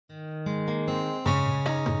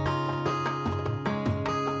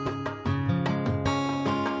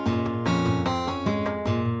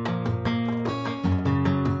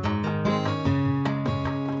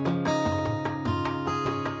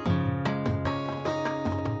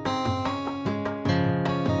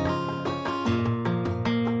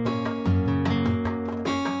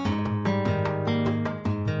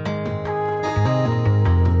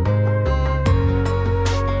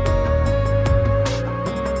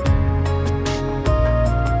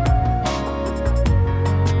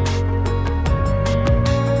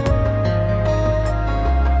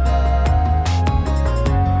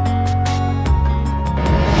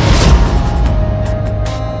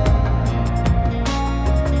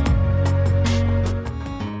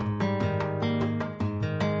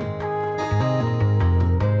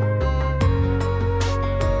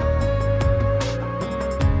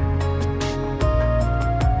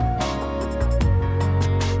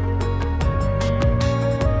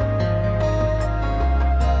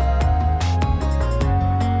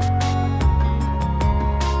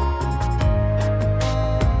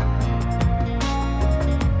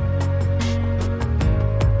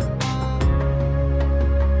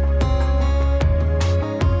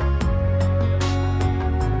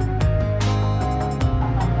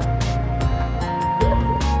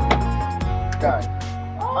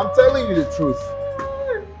truth.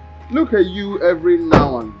 Look at you every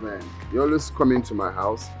now and then. You always come into my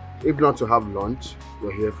house. If not to have lunch,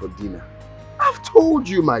 you're here for dinner. I've told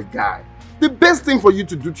you, my guy, the best thing for you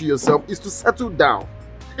to do to yourself is to settle down.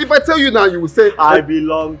 If I tell you now, you will say, I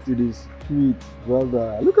belong to the street,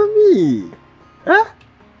 brother. Look at me. Huh?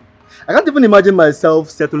 I can't even imagine myself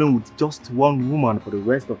settling with just one woman for the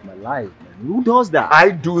rest of my life, man. Who does that? I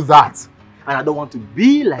do that. And I don't want to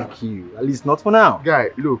be like you, at least not for now. Guy,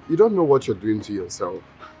 look, you don't know what you're doing to yourself.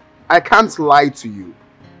 I can't lie to you.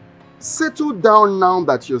 Settle down now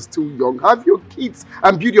that you're still young. Have your kids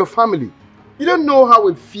and build your family. You don't know how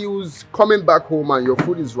it feels coming back home and your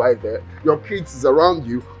food is right there. Your kids is around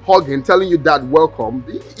you, hugging, telling you that welcome.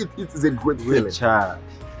 It is a great feeling. Child.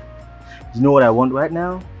 You know what I want right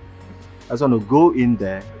now? I just want to go in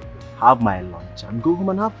there, have my lunch, and go home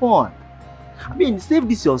and have fun. I mean, save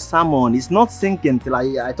this your salmon. It's not sinking till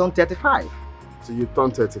I turn 35. So you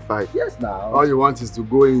turn 35? Yes, now. All you want is to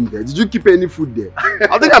go in there. Did you keep any food there?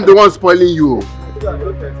 I think I'm the one spoiling you. I think I'm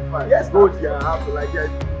 35. Yes, go there. I have to like get.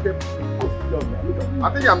 I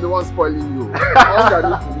think I'm the one spoiling you. All I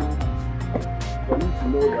need to do is for you to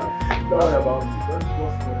know that. Don't about me. Don't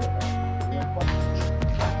just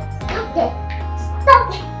Stop it!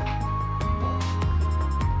 Stop it!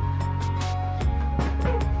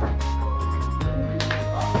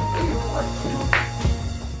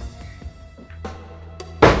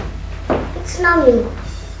 It's not me.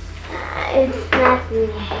 It's not me.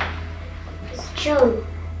 It's John.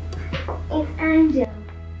 It's Angel.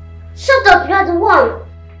 Shut up, you're the one.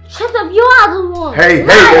 Shut up, you are the one. Hey,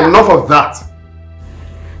 hey, enough of that.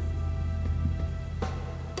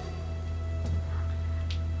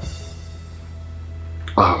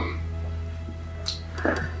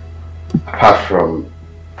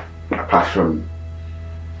 Apart from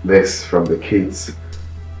this, from the kids,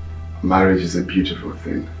 marriage is a beautiful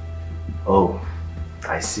thing. Oh,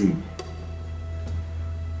 I see.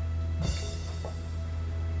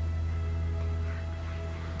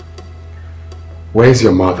 Where's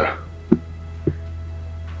your mother?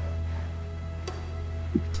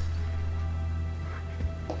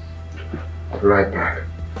 Right back.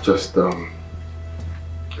 Just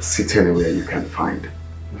sit anywhere you can find.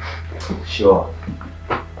 Sure.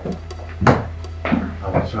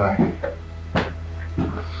 I'll try.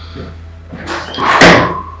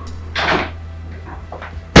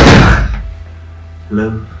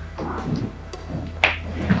 Hello.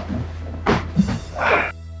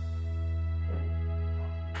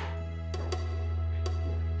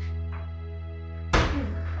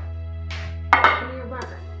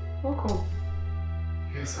 Welcome.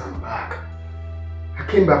 Yes, I'm back. I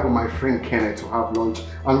came back with my friend Kenneth to have lunch,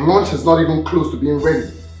 and lunch is not even close to being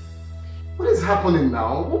ready. What is happening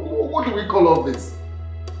now? What do we call all this?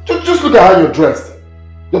 Just look at how you're dressed.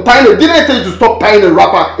 You're tying a... Didn't I tell you to stop tying a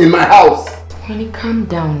wrapper in my house? Honey, calm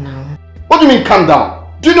down now. What do you mean calm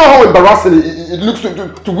down? Do you know how embarrassing it looks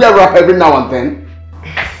to wear a wrap every now and then?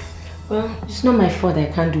 Well, it's not my fault that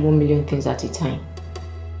I can't do 1 million things at a time.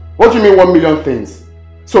 What do you mean 1 million things?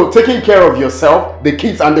 So taking care of yourself, the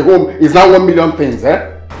kids and the home is now 1 million things,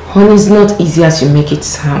 eh? Honey, it's not easy as you make it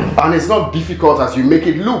sound. And it's not difficult as you make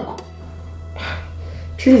it look.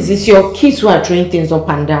 Please, it's your kids who are throwing things up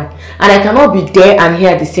and down. And I cannot be there and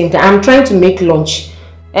here at the same time. I'm trying to make lunch.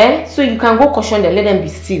 Eh? So you can go caution them, let them be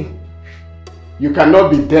still. You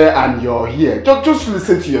cannot be there and you're here. Just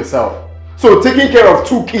listen to yourself. So taking care of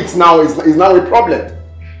 2 kids now is now a problem.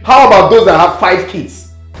 How about those that have 5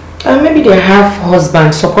 kids? Maybe they have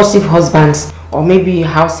husbands, supportive husbands. Or maybe a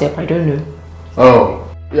house help, I don't know.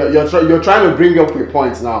 Oh, you're trying to bring up your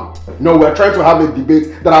points now. No, we're trying to have a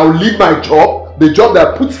debate that I'll leave my job, the job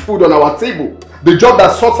that puts food on our table, the job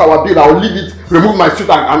that sorts our bill, I'll leave it, remove my suit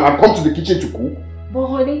and come to the kitchen to cook. But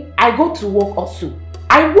honey, I go to work also.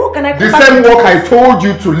 I work and I come The back same to work I told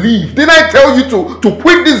you to leave. Didn't I tell you to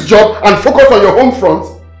quit this job and focus on your home front?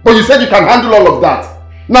 But you said you can handle all of that.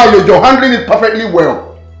 Now you're handling it perfectly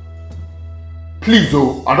well. Please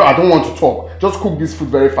though, I don't want to talk. Just cook this food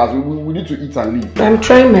very fast. We need to eat and leave. I'm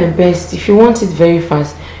trying my best. If you want it very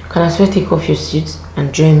fast, you can as well take off your suit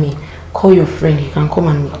and join me. Call your friend. He can come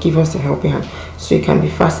and give us a helping hand so it can be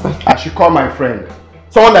faster. I should call my friend.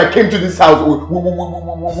 Someone that came to this house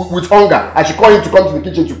with hunger. I should call him to come to the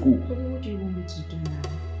kitchen to cook. What do you want me to do now?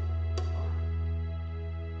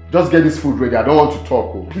 Just get this food ready. I don't want to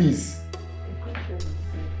talk. Oh, please.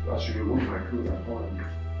 I should remove my clothes and go and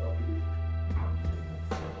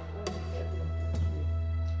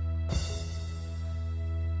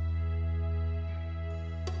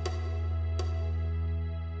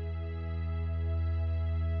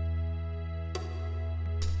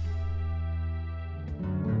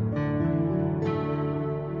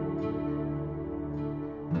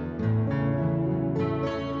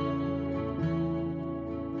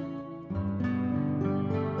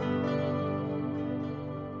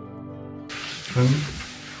Honey?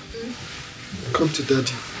 Come to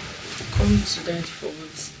daddy. Come to daddy for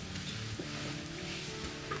what?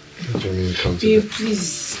 What do you mean come to Babe, daddy?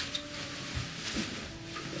 please.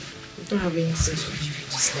 I don't have any sex food.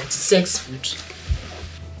 It's not sex food.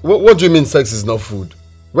 What do you mean sex is not food?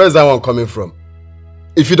 Where's that one coming from?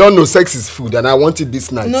 If you don't know, sex is food and I want it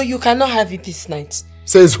this night. No, you cannot have it this night.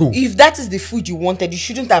 Says who? If that is the food you wanted, you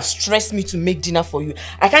shouldn't have stressed me to make dinner for you.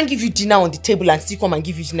 I can't give you dinner on the table and still come and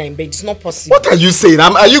give you dinner in bed. It's not possible. What are you saying?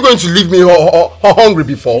 Are you going to leave me hungry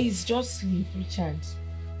before? Please, just sleep, Richard.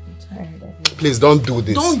 I'm tired of it. Please don't do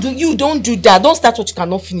this. Don't do that. Don't start what you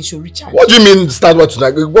cannot finish, Richard. What do you mean start what you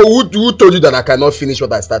like? Who told you that I cannot finish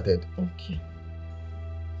what I started? Okay.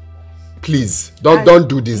 Please, don't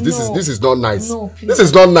do this. This is not nice. No, please. This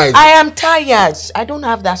is not nice. I am tired. I don't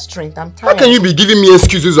have that strength. I'm tired. How can you be giving me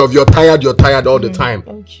excuses of you're tired all the time?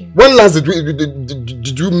 Okay. When last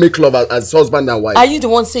did you make love as husband and wife? Are you the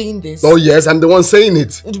one saying this? Oh yes, I'm the one saying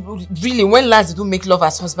it. Really? When last did you make love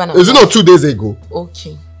as husband and wife? Is it not 2 days ago?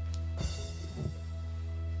 Okay.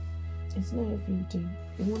 It's not every day.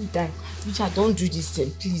 You won't die. Richard, don't do this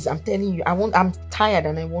thing, please. I'm telling you. I'm tired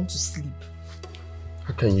and I want to sleep.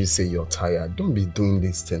 How can you say you're tired? Don't be doing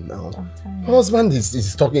this thing now. I'm tired. Your husband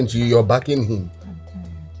is talking to you, you're backing him. I'm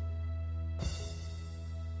tired.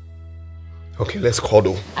 Okay, let's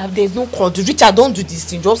cuddle. There's no cuddle. Richard, don't do this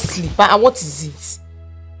thing. Just sleep. What is it?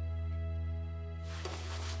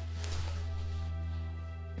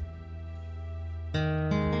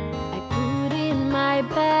 I put in my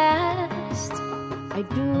best. I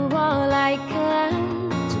do all I can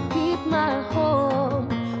to keep my home,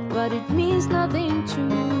 but it means nothing to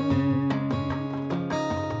me.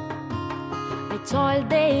 I toil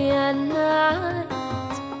day and night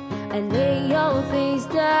and lay your face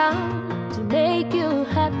down to make you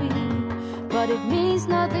happy, but it means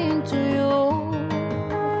nothing to you.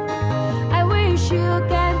 I wish you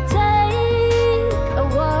can take a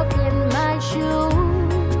walk in my shoes,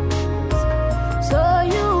 so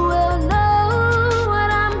you will know what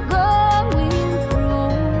I'm going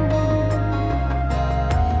through.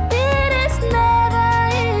 It is never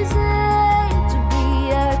easy to be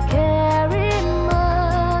a caring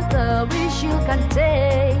mother. Wish you can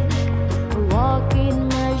take a walk in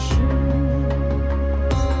my shoes.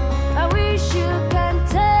 I wish you can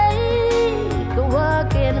take a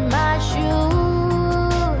walk in my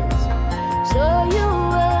shoes, so you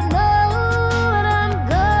will know what I'm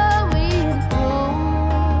going through.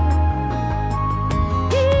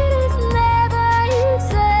 It is never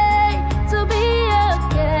easy to be a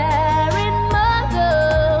caring mother.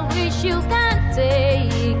 Wish you can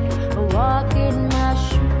take a walk in my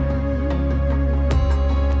shoes.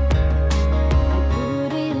 I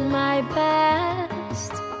put in my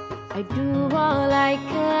best. I do all I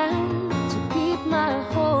can to keep my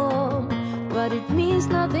home, but it means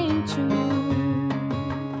nothing to me.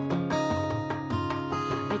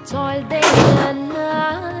 I toil day and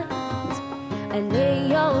night and lay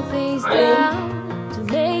your face down to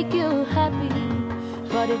make you happy,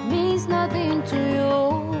 but it means nothing to you.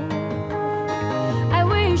 I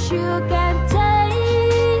wish you can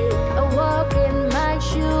take a walk in my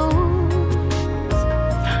shoes,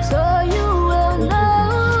 so you will know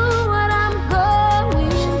what I'm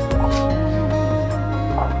going through.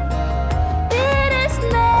 It is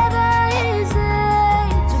never easy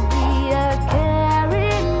to be a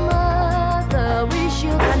caring mother. Wish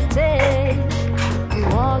you can take a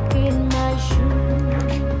walk in my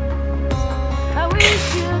shoes. I wish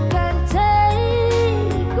you can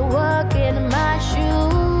take a walk in my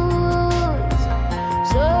shoes,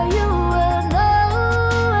 so you will know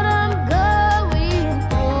what I'm going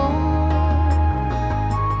through.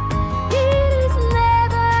 It is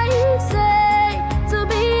never easy to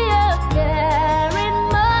be a caring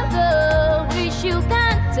mother. Wish you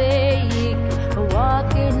can take a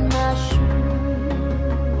walk in my shoes.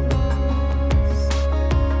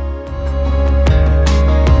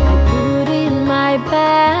 I put in my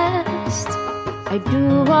best. I do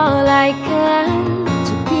all I can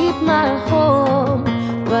to keep my home,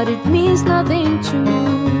 but it means nothing to me.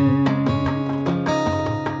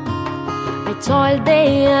 I toil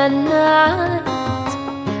day and night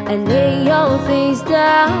and lay your face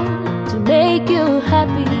down to make you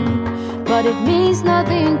happy, but it means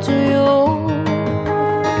nothing to you.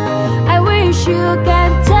 I wish you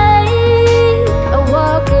can take a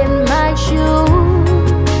walk in my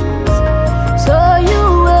shoes, so you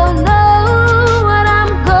will know what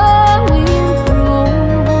I'm going through.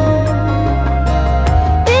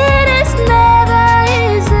 It is never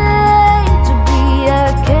easy to be a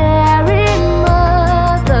caring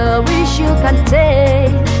mother. Wish you can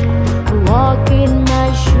take a walk in my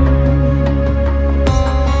shoes.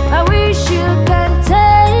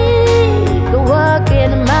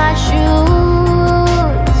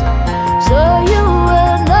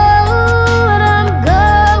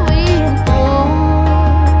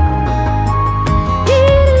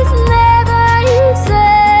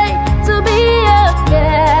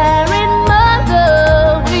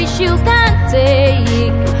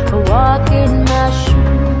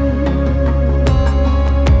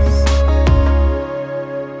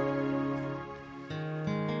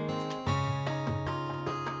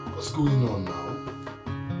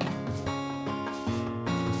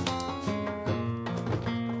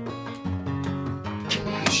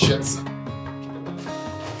 shirts.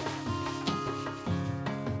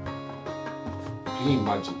 Can you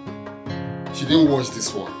imagine? She didn't wash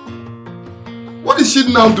this one. What is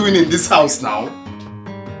she now doing in this house now?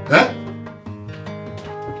 Huh?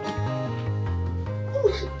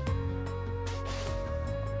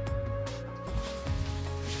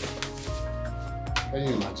 Can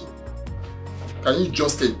you imagine? Can you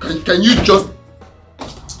just can you just...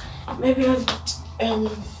 Maybe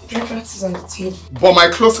breakfast is on the table. But my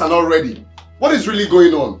clothes are not ready. What is really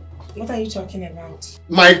going on? What are you talking about?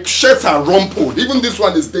 My shirts are rumpled. Even this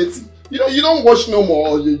one is dirty. You know, you don't wash no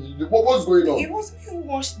more. What's going on? It wasn't me who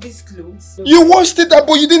washed these clothes. You washed it up,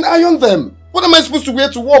 but you didn't iron them. What am I supposed to wear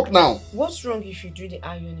to work now? What's wrong if you do the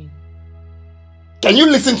ironing? Can you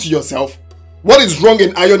listen to yourself? What is wrong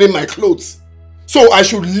in ironing my clothes? So I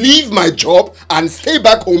should leave my job and stay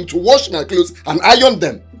back home to wash my clothes and iron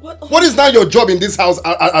them. But, what is now your job in this house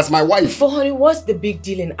as my wife? But honey, what's the big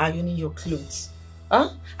deal in ironing your clothes? Huh?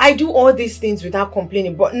 I do all these things without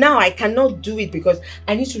complaining, but now I cannot do it because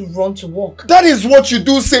I need to run to work. That is what you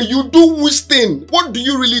do say. You do which thing? What do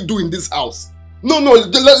you really do in this house? No,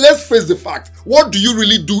 let's face the fact. What do you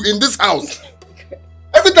really do in this house?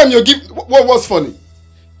 Every time you give... What was funny?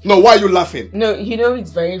 No, why are you laughing? No, you know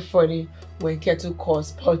it's very funny when kettle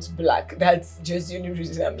calls pot black. That's just the only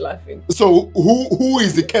reason I'm laughing. So who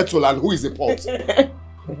is the kettle and who is the pot?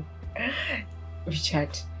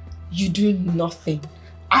 Richard, you do nothing.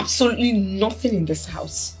 Absolutely nothing in this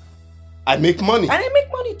house. I make money. And I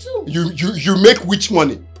make money too. You make which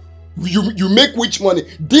money? You make which money?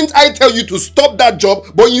 Didn't I tell you to stop that job,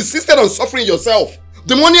 but you insisted on suffering yourself?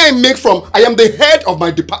 The money I make from, I am the head of my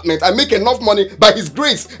department. I make enough money by His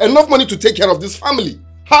grace, enough money to take care of this family.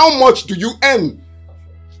 How much do you earn?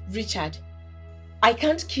 Richard, I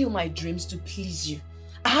can't kill my dreams to please you.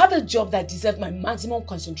 I have a job that deserves my maximum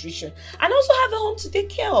concentration and also have a home to take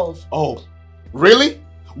care of. Oh, really?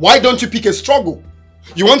 Why don't you pick a struggle?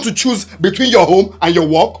 You want to choose between your home and your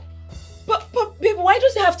work? But baby, why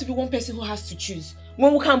does it have to be one person who has to choose?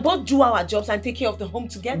 When we can both do our jobs and take care of the home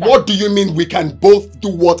together. What do you mean we can both do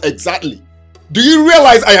what exactly? Do you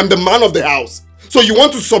realize I am the man of the house? So you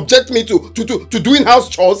want to subject me to doing house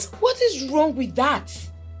chores? What is wrong with that?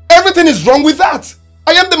 Everything is wrong with that.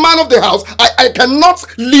 I am the man of the house. I cannot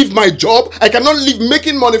leave my job. I cannot leave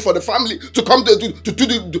making money for the family to come to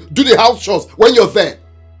do the house chores when you're there.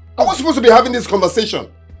 I was supposed to be having this conversation.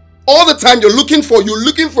 All the time you're looking for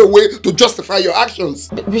a way to justify your actions.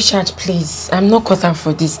 Richard, please. I'm not cut out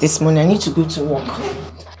for this morning. I need to go to work.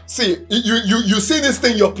 See, you see this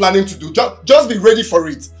thing you're planning to do. Just be ready for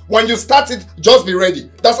it. When you start it, just be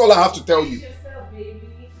ready. That's all I have to tell you.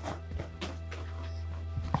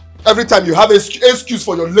 Every time you have an excuse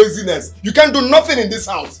for your laziness. You can't do nothing in this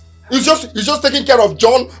house. It's just taking care of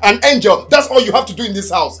John and Angel. That's all you have to do in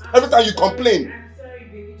this house. Every time you complain. I'm sorry,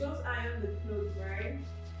 baby. Just iron the clothes, right?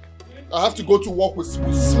 I have to go to work with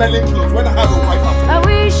smelling clothes when I have a wife at home. I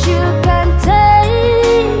wish you can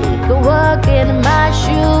take a walk in my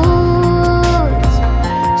shoes,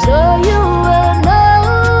 so you will know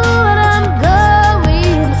what I'm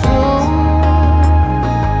going through.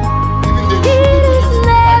 It is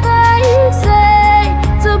never easy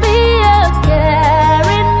to be a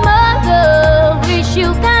caring mother. Wish you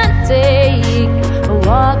can take a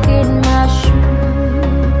walk in my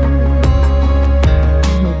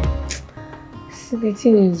shoes. See, the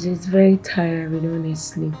thing is, it's very tiring,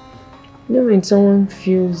 honestly. You know, when someone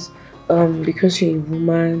feels because you're a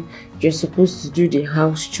woman, you're supposed to do the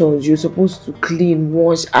house chores, you're supposed to clean,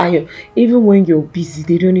 wash, iron. Even when you're busy,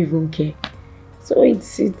 they don't even care. So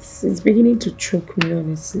it's beginning to choke me,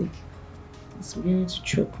 honestly. It's beginning to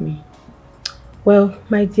choke me. Well,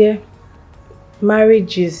 my dear,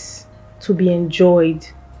 marriage is to be enjoyed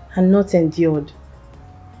and not endured.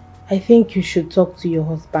 I think you should talk to your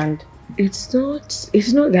husband. It's not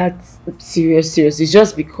that serious. It's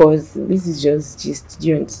just because this is just do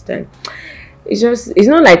you understand? It's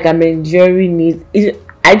not like I'm enduring it.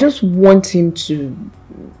 I just want him to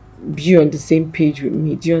be on the same page with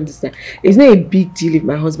me. Do you understand? It's not a big deal if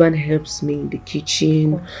my husband helps me in the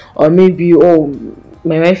kitchen, or maybe, oh,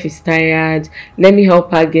 my wife is tired, let me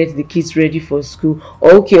help her get the kids ready for school.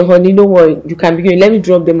 Or, okay, honey, no worry, you can be going, let me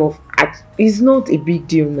drop them off. It's not a big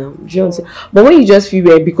deal now. Do you understand? But when you just feel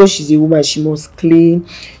well, because she's a woman, she must clean,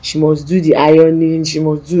 she must do the ironing, she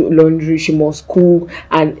must do laundry, she must cook,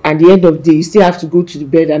 and at the end of the day, you still have to go to the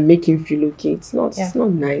bed and make him feel okay. It's not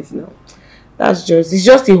nice now. It's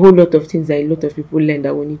just a whole lot of things that a lot of people learn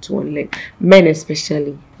that we need to unlearn. Men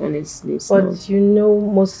especially, honestly. But you know,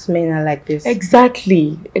 most men are like this.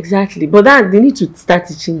 Exactly. But that they need to start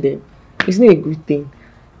teaching them. It's not a good thing.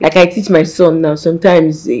 Like I teach my son now.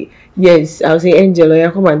 Sometimes, yes, I'll say, Angel,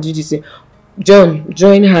 yeah, come and do this. John,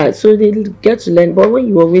 join her. So they get to learn. But when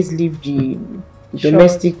you always leave the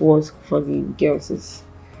domestic work for the girls, it's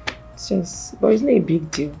just, but it's not a big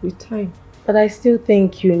deal with time. But I still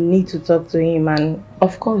think you need to talk to him, and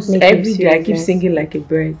of course, every day I keep singing like a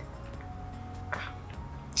bird.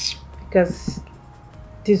 Because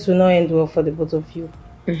this will not end well for the both of you.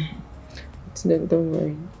 Don't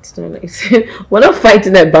worry. It's not like we're not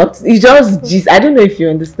fighting about it. It's just gist. I don't know if you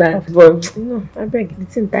understand, but no, I beg.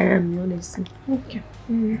 It's in time, honestly. Okay.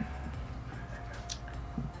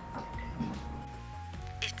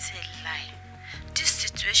 It's a lie. This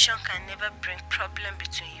situation can never bring problem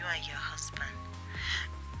between you and your husband.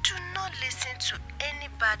 Do not listen to any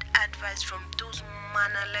bad advice from those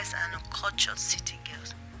mannerless and uncultured city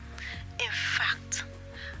girls. In fact,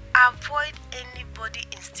 avoid anybody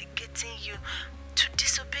instigating you to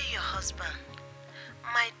disobey your husband.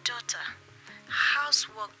 My daughter,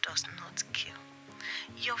 housework does not kill.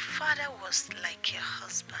 Your father was like your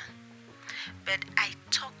husband, but I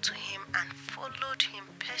talked to him and followed him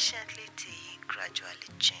patiently till he gradually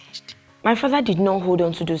changed. My father did not hold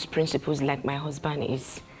on to those principles like my husband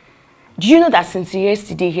is. Do you know that since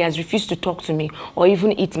yesterday he has refused to talk to me or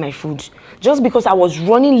even eat my food? Just because I was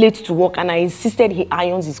running late to work and I insisted he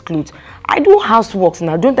irons his clothes. I do housework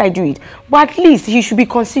now, don't I do it? But at least he should be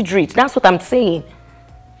considerate. That's what I'm saying.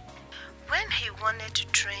 When he wanted to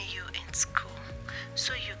train you in school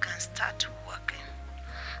so you can start working,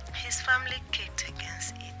 his family kicked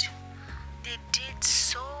against it. They did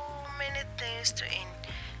so many things to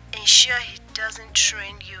ensure he doesn't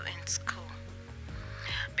train you in school.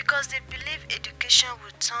 Because they believe education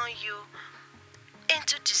will turn you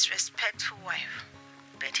into disrespectful wife.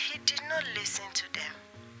 But he did not listen to them.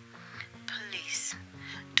 Please,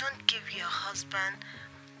 don't give your husband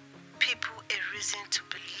people a reason to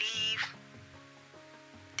believe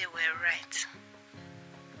they were right.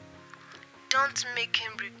 Don't make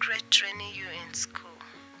him regret training you in school.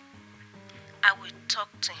 I will talk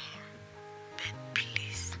to him, but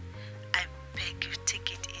please, I beg you,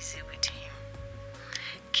 take it easy with him.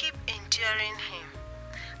 Keep enduring him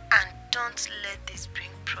and don't let this bring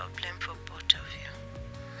problem for both of you.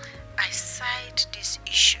 Aside this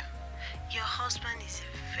issue, your husband is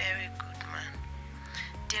a very good man.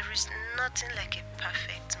 There is nothing like a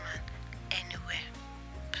perfect man anywhere.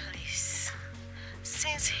 Please,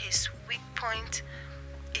 since his weak point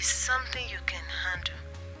is something you can handle,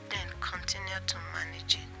 then continue to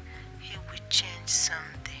manage it. He will change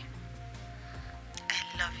someday.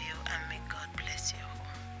 I love you and may God bless you.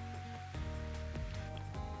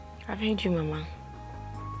 I've heard you, Mama.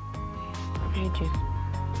 I've heard you.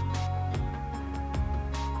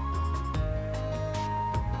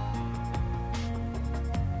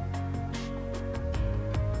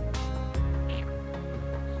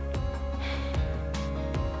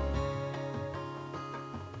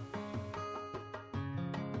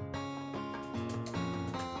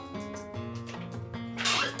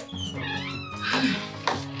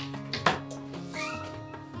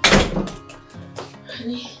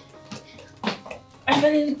 Honey, I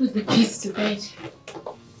finally put the kids to bed.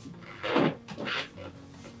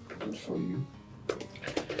 Good for you.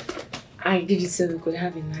 I did it so we could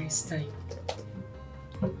have a nice time.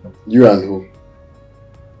 You and who?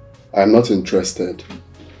 I'm not interested.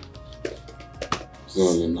 It's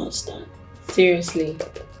not a nice time. Seriously?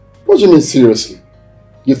 What do you mean seriously?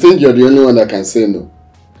 You think you're the only one that can say no?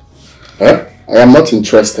 Huh? I am not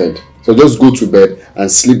interested. So just go to bed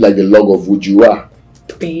and sleep like a log of wood you are.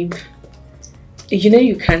 Babe, you know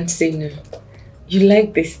you can't say no. You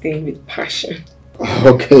like this thing with passion.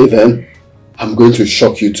 Okay then. I'm going to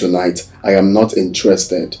shock you tonight. I am not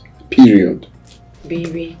interested. Period.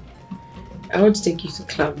 Baby, I want to take you to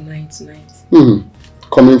Cloud 9 tonight.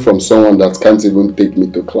 Coming from someone that can't even take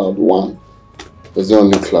me to Cloud 1. There's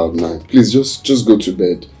only Cloud 9. Please just go to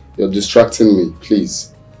bed. You're distracting me,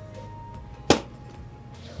 please.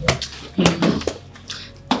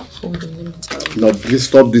 Hold on, let me tell you. No, please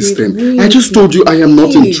stop this thing. Wait, I just told you I am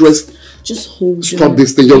not interested. Just hold Stop on.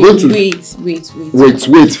 this thing. You're going to... Wait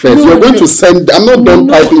first. No, you're going to send... I'm not done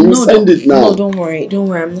typing. You send it now. No, don't worry,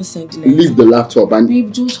 I'm not sending it. Leave the laptop and...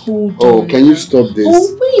 Babe, just hold on. Oh, can you stop this?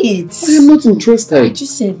 Oh, wait. I am not interested. I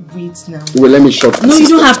just said wait now. Well, let me shut this. No, you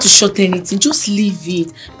don't have to shut anything. Just leave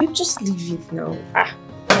it. Babe, just leave it now.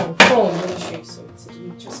 Come on, let me show you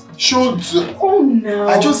something. Just come now.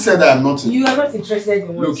 I just said I am not... You are not interested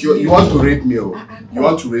in what Look, you want to rape me, oh. You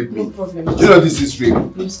want to rape me. No problem. You know this is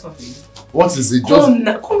rape. Please come in. What is it? Come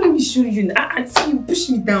now. Come, let me show you. I see you push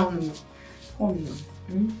me down. Come now.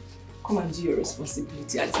 Come and do your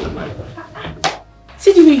responsibility as a man.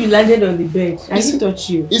 See the way you landed on the bed. I didn't touch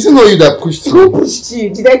you. Is it not you that pushed you? Who pushed you?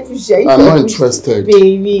 Did I push you? I'm not interested.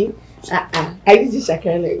 Baby. I did this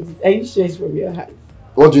shakara like this. Are you sure it's from your heart?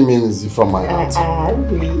 What do you mean is it from my heart?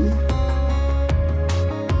 Please.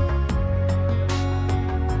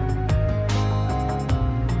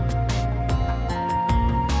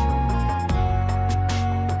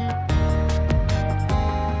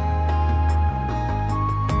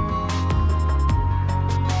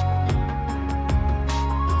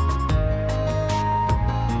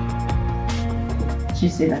 Did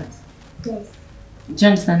you say that? Yes. Do you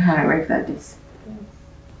understand how I arrived at this? Yes.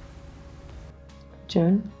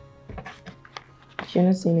 John, you're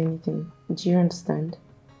not saying anything. Do you understand?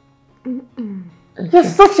 Okay. You're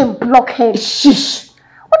such a blockhead. Shh!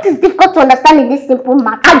 What is difficult to understand in this simple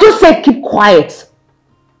matter? I just said keep quiet.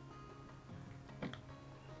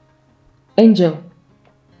 Angel.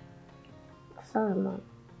 Sorry, Mom.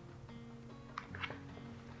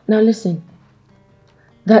 Now listen.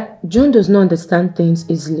 That John does not understand things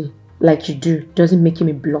easily, like you do, doesn't make him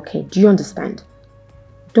a blockhead. Do you understand?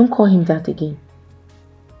 Don't call him that again.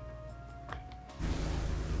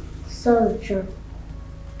 Sorry, Joe.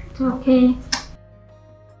 Okay.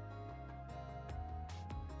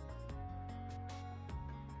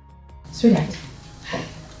 Sweetheart,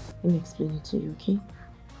 let me explain it to you, okay?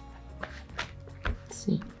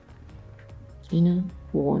 See, you know,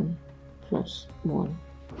 1 plus 1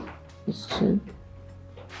 is 2.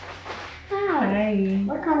 Hi.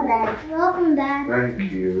 Welcome, Dad. Welcome, Dad.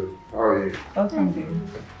 Thank you. How are you? Welcome, baby.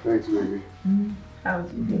 Thanks, baby. How are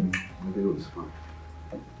you doing? My day was fine.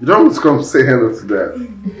 You don't want to come say hello to Dad?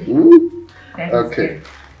 Okay.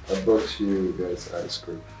 I brought you guys ice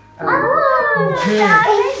cream.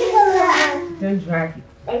 Don't drag it.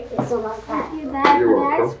 Thank you so much, Dad. Thank you, Dad. You're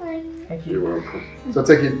welcome. Thank you. You're welcome. So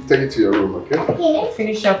take it to your room, okay? Okay.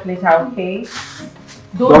 Finish up later, okay?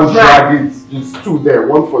 Don't drag it. It's 2 there.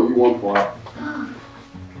 1 for you, 1 for her.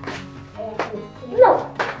 No.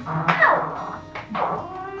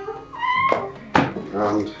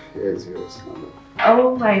 And here's yours.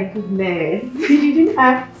 Oh my goodness. You didn't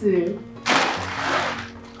have to. Okay,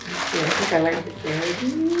 I think I like the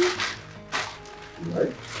candy.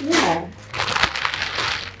 Right? Yeah.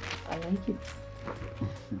 I like it.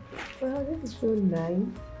 Wow, this is so nice.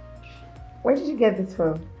 Where did you get this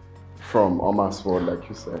from? From Oma's World, like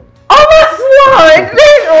you said. Oma's World!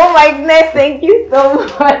 Oh my goodness, thank you so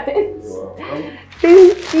much. You're welcome.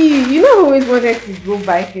 Thank you. You know, I always wanted to go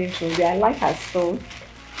buy things from there. I like her stuff.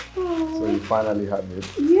 So you finally had it.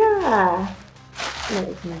 Yeah. No,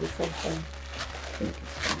 it's not the same thing. Thank you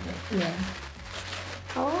so much. Yeah.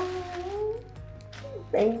 Oh,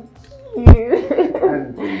 thank you.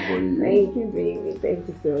 Thank you, baby. Thank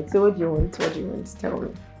you so much. So what do you want? What do you want to tell me?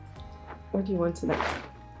 What do you want tonight?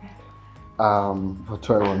 What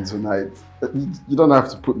do I want tonight? You don't have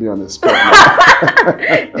to put me on the spot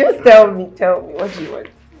now. Just tell me. What do you want?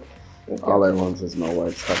 Okay. All I want is my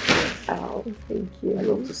wife's happiness. Oh, thank you. I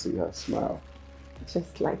love to see her smile.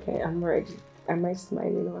 Just like I'm already. Am I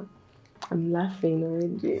smiling or I'm laughing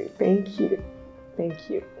already? Thank you. Thank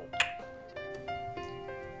you.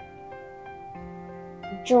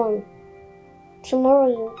 John, tomorrow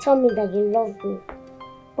you tell me that you love me.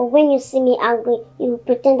 But when you see me angry, you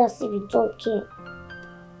pretend as if you don't care.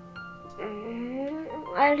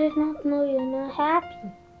 I did not know you're not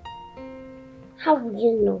happy. How would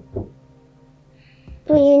you know?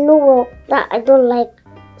 But you know well that I don't like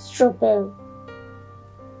strawberry.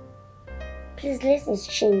 Please, let's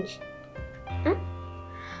exchange. Huh?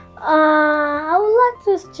 I would like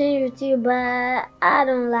to exchange with you, but I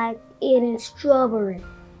don't like eating strawberry.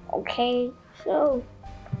 Okay? So,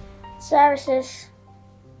 sorry, sis.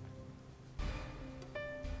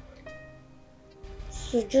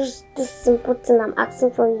 So just this simple thing I'm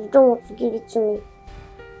asking for you don't want to give it to me.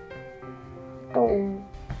 Don't.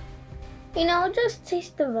 You know, just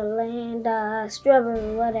taste the vanilla,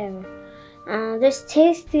 strawberry, whatever. Just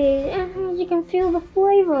taste it and you can feel the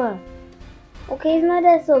flavor. Okay, it's not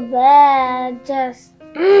that so bad. Just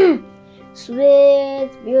sweet,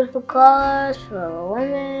 beautiful colors for a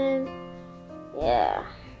woman. Yeah.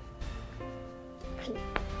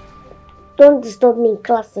 Don't disturb me in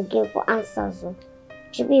class again for answers.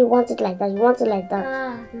 Should you want it like that? You want it like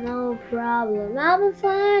that? No problem. I'll be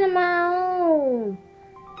fine on my own.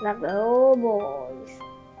 Like the old boys.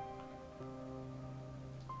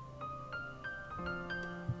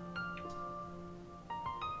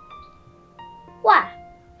 What?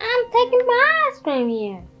 I'm taking my ice cream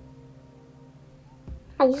here.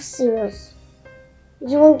 Are you serious?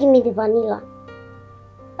 You won't give me the vanilla?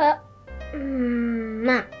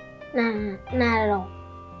 Nah, not at all.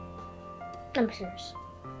 I'm serious.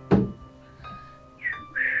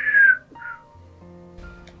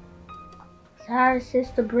 Sorry,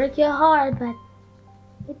 sis, to break your heart, but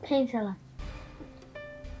it pains a lot.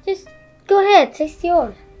 Just go ahead, taste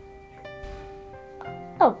yours.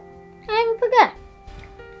 Oh, I even forgot.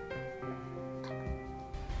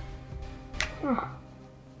 Oh,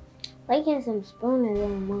 making some spoon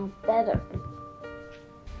is more better.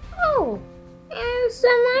 Oh, and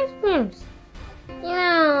some ice creams. You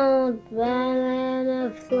know,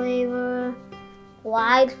 banana flavor,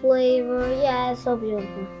 white flavor. Yeah, it's so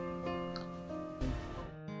beautiful.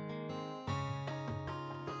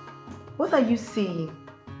 What are you saying?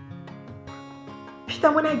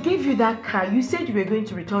 Peter, when I gave you that car, you said you were going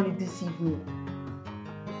to return it this evening.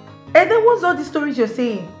 And then what's all the stories you're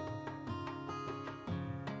saying?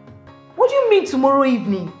 What do you mean tomorrow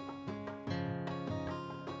evening?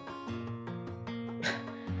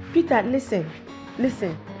 Peter, listen.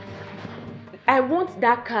 I want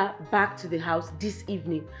that car back to the house this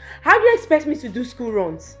evening. How do you expect me to do school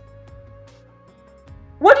runs?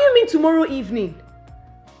 What do you mean tomorrow evening?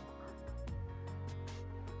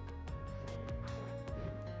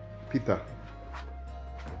 Peter,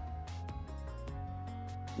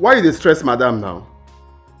 why you stress madam now?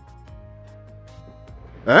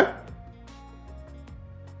 Eh?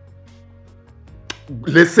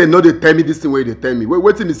 Listen, no, they tell me this thing where they tell me.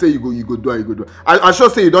 Wait till me say you go do. I sure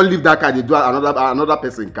say you don't leave that car, they do another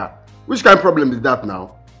person car. Which kind of problem is that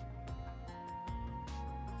now?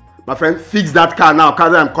 My friend, fix that car now,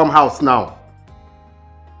 carry and come house now.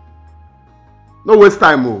 No waste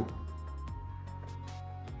time, oh.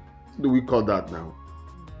 What do we call that now?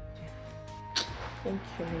 Thank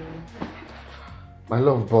you. My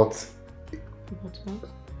love, but What?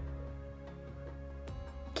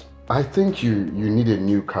 I think you need a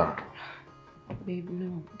new car. Babe,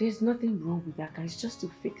 no. There's nothing wrong with that car. It's just to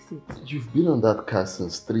fix it. You've been on that car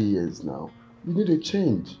since 3 years now. You need a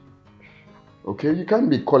change. Okay? You can't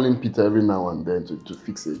be calling Peter every now and then to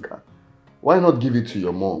fix a car. Why not give it to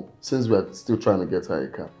your mom, since we're still trying to get her a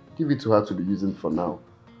car? Give it to her to be using for now,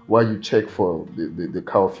 while you check for the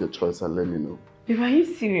car of your choice and let me know. Babe, are you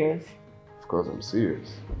serious? Of course, I'm serious.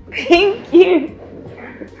 Thank you.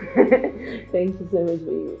 Thank you so much,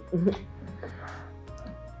 baby.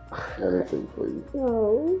 Anything for you.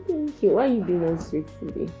 Oh, thank you. Why are you being all sweet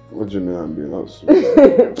today? What do you mean I'm being all sweet?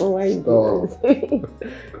 Well, why are you being all sweet?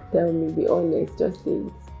 Tell me, be honest. Just say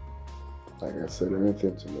it. Like I said,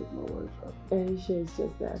 anything to make my wife happy. Are you sure it's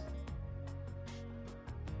just that?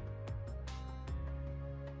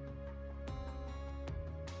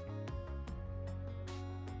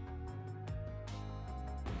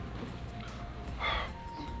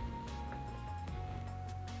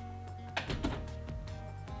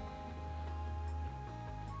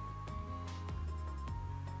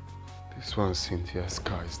 This one, Cynthia's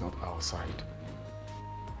car is not outside.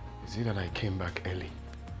 Is it that I came back early?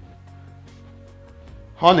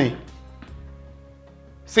 Honey!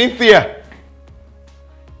 Cynthia!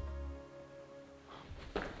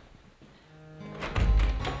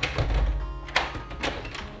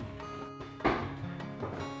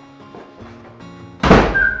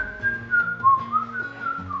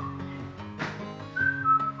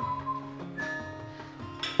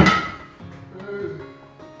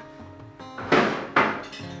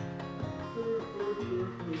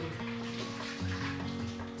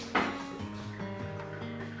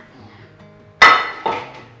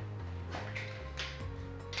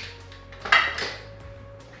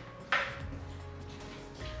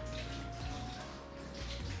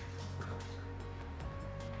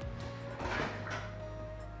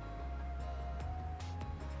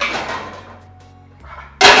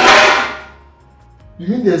 You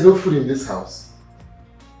mean there's no food in this house?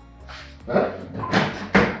 Huh?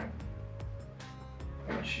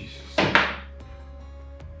 Jesus.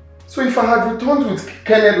 So if I had returned with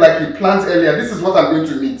Kenneth like he planned earlier, this is what I'm going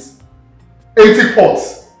to meet. Empty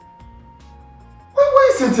pots. Why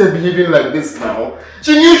is Cynthia behaving like this now?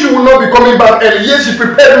 She knew she would not be coming back early, yet she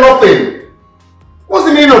prepared nothing. What's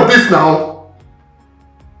the meaning of this now?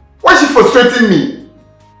 Why is she frustrating me?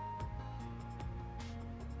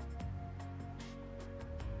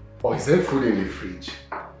 Or is there food in the fridge?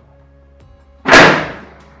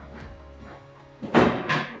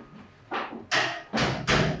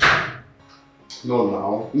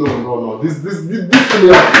 No. This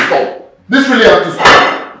really has to stop. This really has to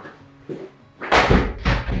stop.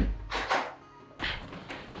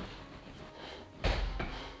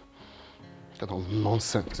 What kind of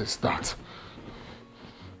nonsense is that?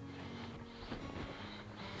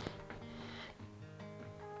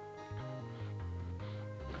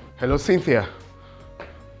 Hello, Cynthia.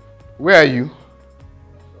 Where are you?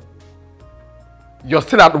 You're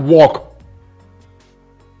still at work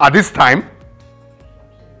at this time?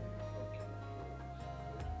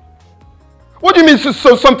 What do you mean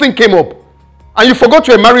so something came up and you forgot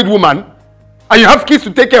you're a married woman and you have kids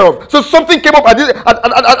to take care of? So something came up at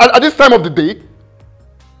this time of the day?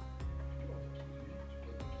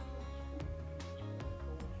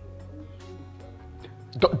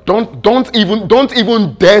 Don't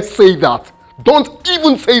even dare say that. Don't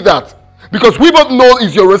even say that. Because we both know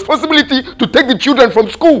it's your responsibility to take the children from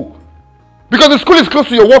school. Because the school is close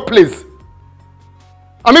to your workplace.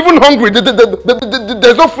 I'm even hungry.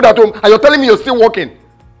 There's no food at home and you're telling me you're still working.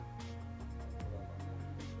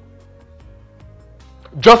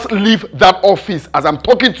 Just leave that office as I'm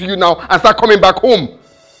talking to you now and start coming back home.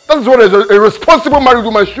 That's what a responsible married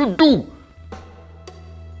woman should do.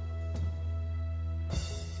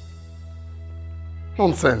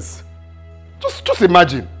 Nonsense. Just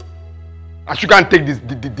imagine. I should go and take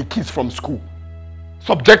the kids from school.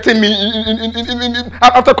 Subjecting me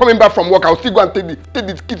after coming back from work, I'll still go and take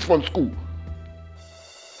the kids from school.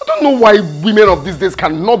 I don't know why women of these days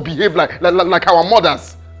cannot behave like our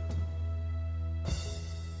mothers.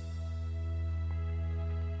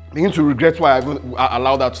 I begin to regret why I even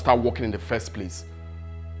allowed her to start working in the first place.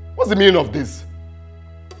 What's the meaning of this?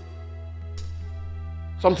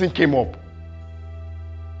 Something came up.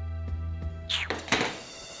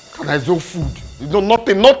 And there's no food. There's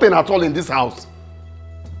nothing at all in this house.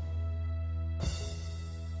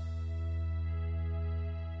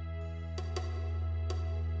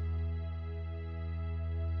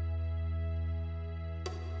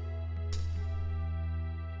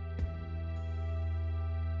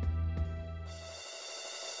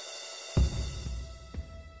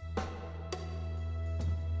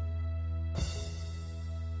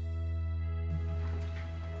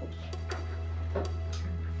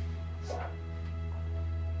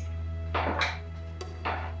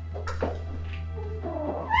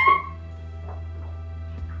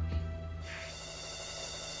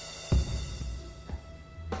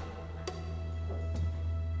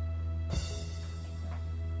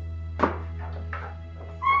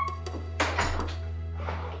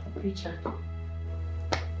 Richard.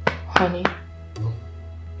 Honey.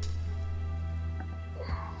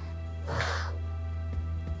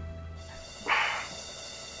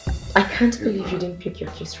 I can't believe you didn't pick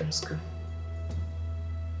your kids from school.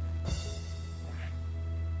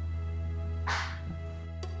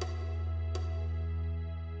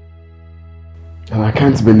 And I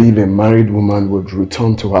can't believe a married woman would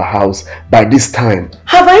return to her house by this time.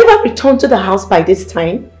 Have I ever returned to the house by this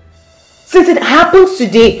time? Since it happens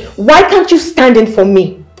today, why can't you stand in for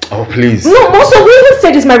me? Oh, please. No, also, who even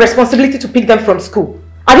said it's my responsibility to pick them from school?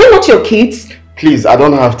 Are they not your kids? Please, I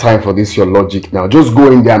don't have time for this, your logic now. Just go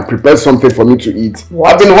in there and prepare something for me to eat.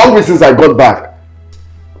 What? I've been hungry since I got back.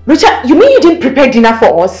 Richard, you mean you didn't prepare dinner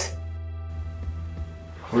for us?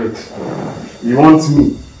 Wait, you want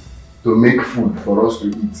me to make food for us to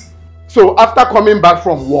eat? So after coming back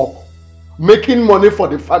from work, making money for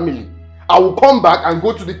the family, I will come back and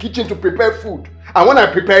go to the kitchen to prepare food. And when I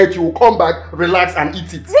prepare it, you will come back, relax and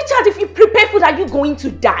eat it. Richard, if you prepare food, are you going to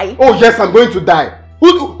die? Oh yes, I'm going to die.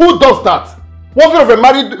 Who does that? What kind of a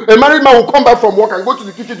married man will come back from work and go to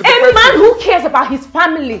the kitchen to prepare food? A man who cares about his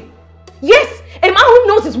family. Yes, a man who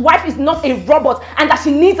knows his wife is not a robot and that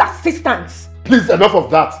she needs assistance. Please, enough of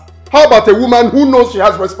that. How about a woman who knows she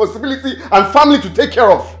has responsibility and family to take care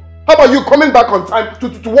of? How about you coming back on time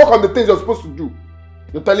to work on the things you're supposed to do?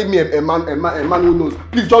 You're telling me a man who knows.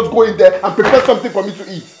 Please just go in there and prepare something for me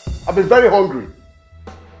to eat. I've been very hungry.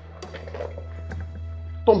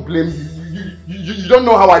 Don't blame me. You don't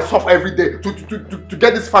know how I suffer every day to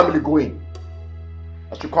get this family going.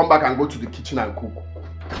 I should come back and go to the kitchen and cook.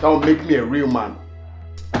 That will make me a real man.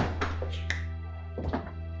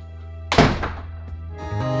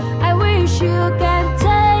 I wish you can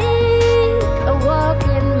take a walk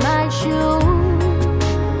in my shoes,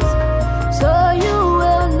 so you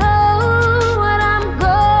will know what I'm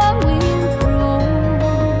going through.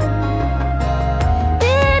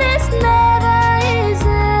 It is never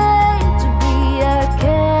easy to be a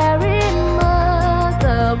caring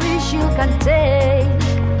mother. Wish you can take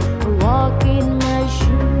a walk in my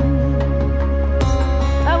shoes.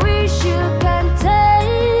 I wish you can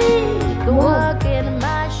take a walk in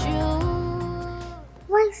my shoes.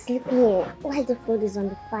 Why sleeping here? Why the food is on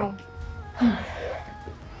the fire?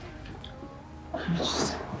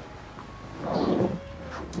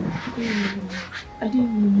 I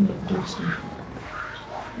didn't even know to do so.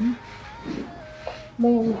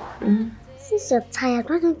 Mom, since you're tired,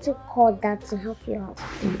 why don't you call Dad to help you out?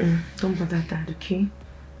 Don't bother Dad, okay?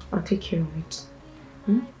 I'll take care of it.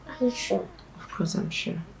 Are you sure? Of course I'm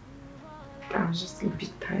sure. I was just a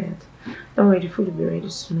bit tired. Don't worry, the food will be ready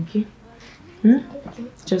soon, okay?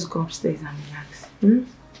 Just go upstairs and relax.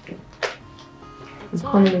 I'm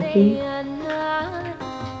coming, okay?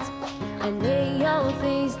 I lay all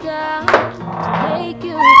things down to make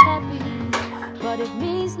you happy, but it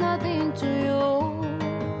means nothing to you.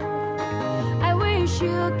 I wish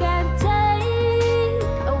you can take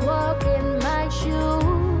a walk in my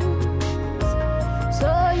shoes, so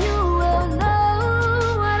you will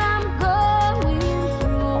know what I'm going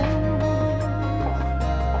through.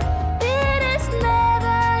 It is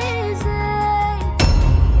never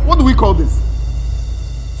easy. What do we call this?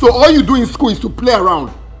 So all you do in school is to play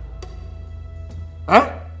around?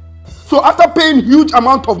 Huh? So after paying huge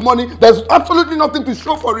amount of money, there's absolutely nothing to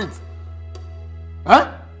show for it?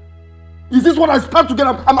 Huh? Is this what I start to get?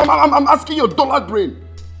 I'm asking your dollar brain.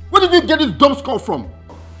 Where did you get this dumb score from?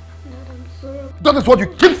 Dad, I'm sorry. That is what you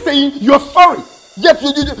keep saying. You're sorry. Yet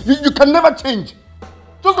you can never change.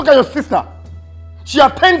 Just look at your sister. She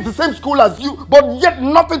attends the same school as you, but yet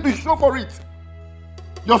nothing to show for it.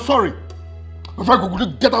 You're sorry. If I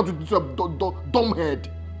could get out of this dumb head,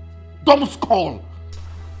 dumb skull.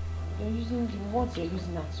 You're using the words you're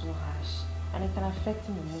using are so harsh, and it can affect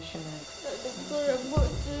him emotionally. I'm sorry, I'm going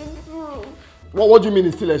to improve. What do you mean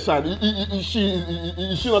he's still a child? Is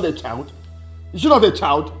she not a child? Is she not a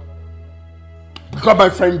child? God, my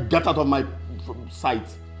friend, get out of my sight.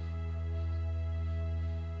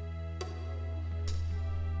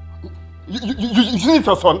 You see it,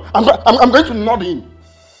 your son? I'm going to nod him.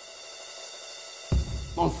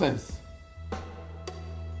 Nonsense.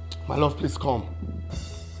 My love, please come.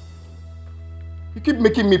 You keep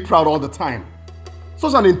making me proud all the time.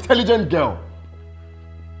 Such an intelligent girl.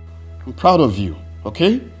 I'm proud of you,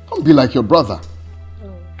 okay? Don't be like your brother.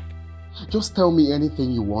 Just tell me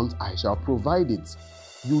anything you want, I shall provide it.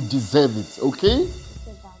 You deserve it, okay?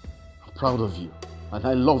 I'm proud of you and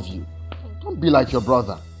I love you. Don't be like your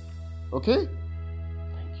brother, okay?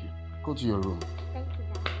 Thank you. Go to your room. Thank you,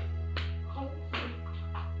 Dad.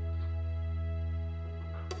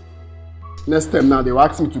 Next time now, they will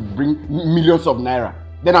ask me to bring millions of naira.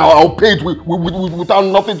 Then I'll pay it without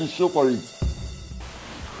nothing to show for it.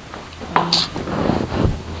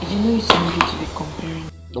 You know it's not good to be comparing.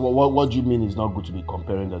 What do you mean it's not good to be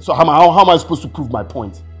comparing them? So how am I supposed to prove my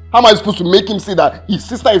point? How am I supposed to make him see that his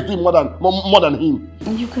sister is doing more than him?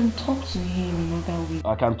 You can talk to him in other ways.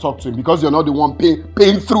 I can talk to him because you're not the one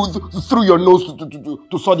paying through your nose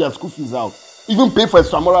to sort their school fees out. Even pay for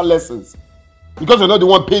extramural lessons. Because you're not the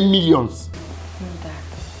one paying millions. Feel that.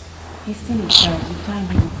 He's still a child. You can't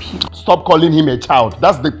be people. Stop calling him a child.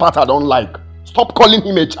 That's the part I don't like. Stop calling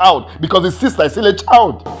him a child because his sister is still a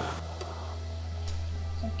child.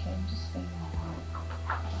 It's okay, I'm just saying.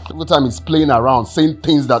 Every time he's playing around, saying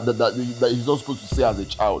things that he's not supposed to say as a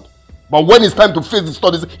child. But when it's time to face the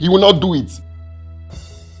studies, he will not do it.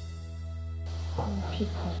 Pick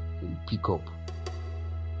up. Pick up.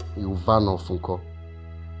 You van off, Funko.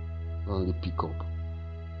 Only pick up.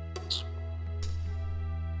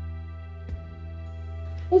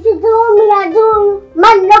 If you do me, I do.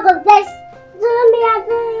 Man, no go vex. Do me, I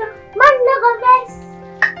do. Man, no go vex.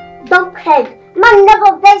 Dump head. Man, no go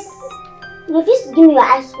vex. You refuse to give me your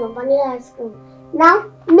ice cream, vanilla ice cream. Now,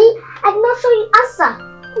 me, I did not show you answer.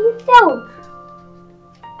 You failed.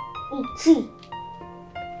 E.T.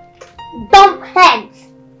 Dump head.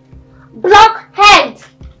 Block head.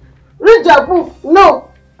 Read your book. No.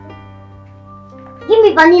 Give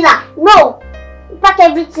me vanilla. No. You pack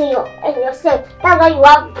everything yourself. That's why you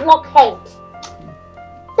have blockhead.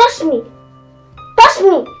 Touch me. Touch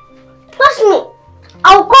me. Touch me.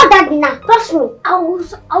 I will call Daddy now. Touch me. I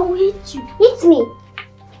will hit you. Hit me.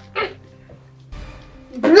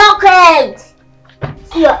 Blockhead.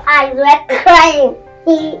 See your eyes were crying.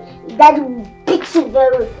 Daddy will beat you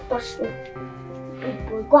very well. Touch me.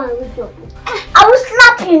 Go and read your book. I will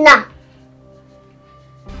slap you now.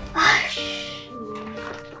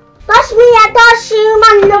 Touch me, I touch you,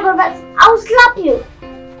 man, no go vex. I will slap you.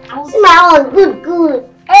 I will see my own. Good.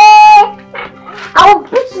 I will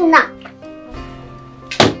beat you now.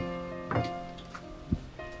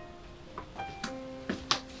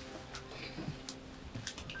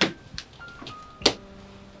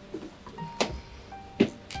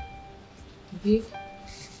 Viv,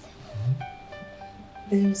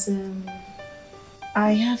 there's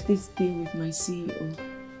I have this deal with my CEO.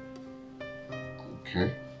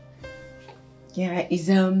 Okay. Yeah, it's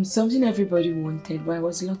something everybody wanted, but I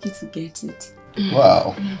was lucky to get it.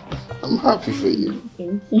 Wow. I'm happy for you.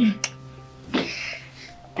 Thank you.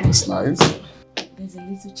 That's nice. there's a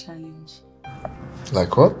little challenge.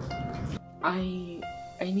 Like what? I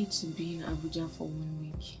need to be in Abuja for 1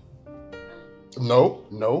 week. No.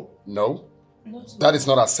 That is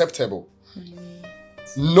not acceptable. Honey.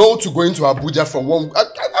 No to going to Abuja for 1 week.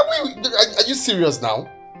 Are you serious now?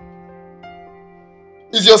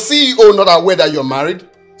 Is your CEO not aware that you're married?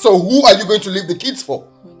 So who are you going to leave the kids for?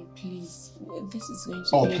 Honey, please. This is going to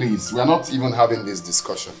Oh, be... please. We are not even having this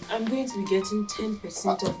discussion. I'm going to be getting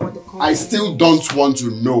 10% of what the company... I still don't want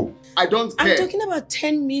to know. I don't care. I'm talking about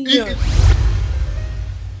 10 million.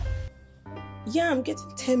 Yeah, I'm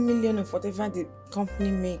getting 10 million of whatever the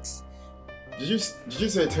company makes. Did you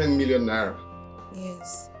say 10 million naira?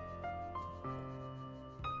 Yes.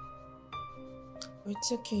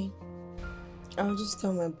 It's okay. I'll just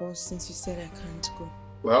tell my boss since you said I can't go.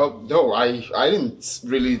 Well, no, I didn't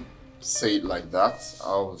really say it like that.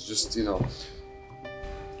 I was just,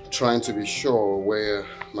 trying to be sure where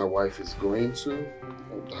my wife is going to,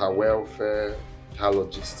 her welfare, her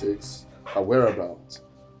logistics, her whereabouts.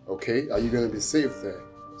 Okay, are you going to be safe there?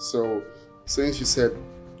 So, since you said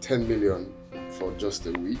 10 million for just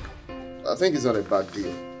a week, I think it's not a bad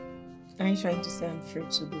deal. Are you trying to say I'm free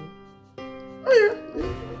to go? Oh yeah,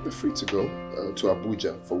 you're free to go to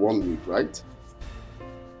Abuja for 1 week, right?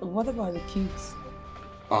 What about the kids?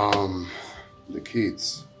 The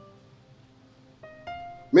kids.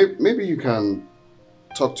 Maybe you can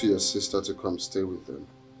talk to your sister to come stay with them.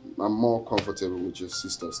 I'm more comfortable with your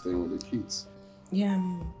sister staying with the kids. Yeah,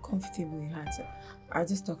 I'm comfortable with her. So I'll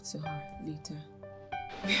just talk to her later.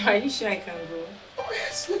 Are you sure I can go? Oh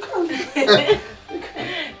yes, you can.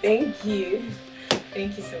 Thank you.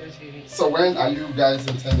 Thank you so much, baby. So when are you guys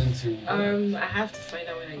intending to... I have to find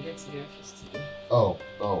out when I get to the office today. Oh,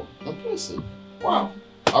 impressive. Wow.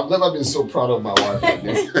 I've never been so proud of my wife like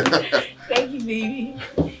this. Thank you, baby.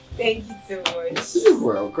 Thank you so much. You're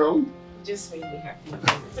welcome. Just made me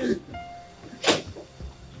happy.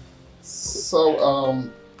 So,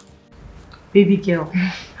 Baby girl,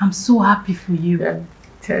 I'm so happy for you. I'm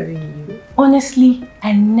telling you. Honestly,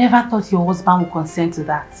 I never thought your husband would consent to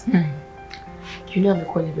that. You know, I'm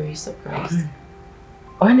quite very surprised.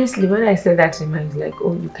 Honestly, when I said that to him, I was like,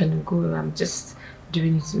 oh, you can go. I'm just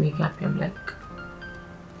doing it to make you happy. I'm like,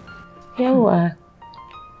 here we are.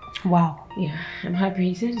 Wow. Yeah, I'm happy.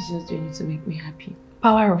 He said he's just doing it to make me happy.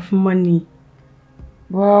 Power of money.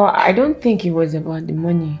 Well, I don't think it was about the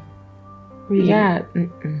money. Really? Yeah,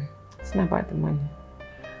 it's not about the money.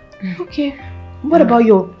 Okay. What about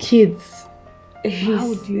your kids?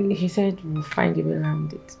 He said we'll find a way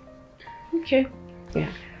around it. Okay. Yeah.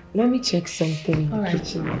 Let me check something in the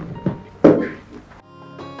kitchen.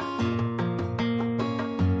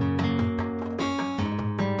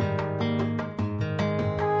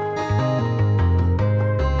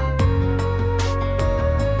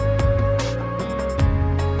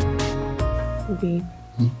 Babe,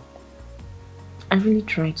 I really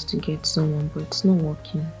tried to get someone, but it's not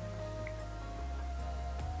working.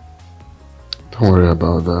 Don't worry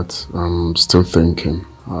about that. I'm still thinking.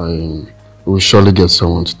 I will surely get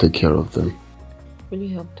someone to take care of them. Will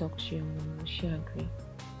you help talk to your mom? Will she agree?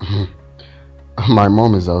 My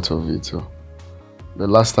mom is out of it. So the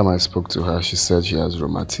last time I spoke to her, she said she has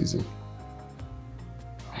rheumatism.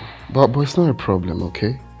 But it's not a problem,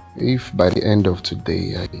 okay? If by the end of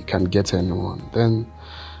today I can get anyone, then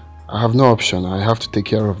I have no option. I have to take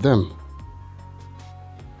care of them.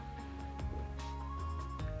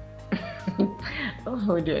 Oh,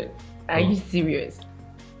 hold on. Are you serious?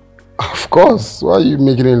 Of course. Why are you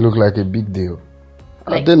making it look like a big deal?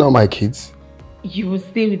 Are they not my kids? You will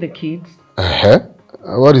stay with the kids?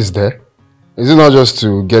 What is there? Is it not just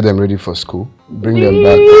to get them ready for school? Bring them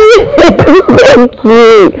back?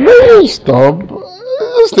 Stop.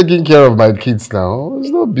 I'm just taking care of my kids now. It's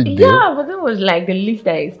not a big deal. Yeah, but that was like the least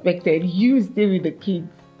I expected. You stay with the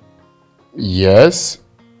kids. Yes.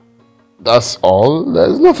 That's all.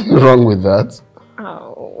 There's nothing wrong with that.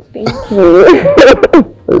 Oh, thank you.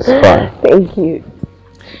 It's fine. Thank you.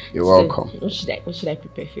 You're welcome. What should I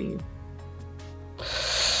prepare for you?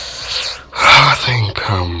 I think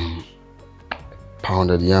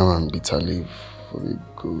pounded yam and bitter leaf will be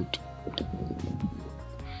good.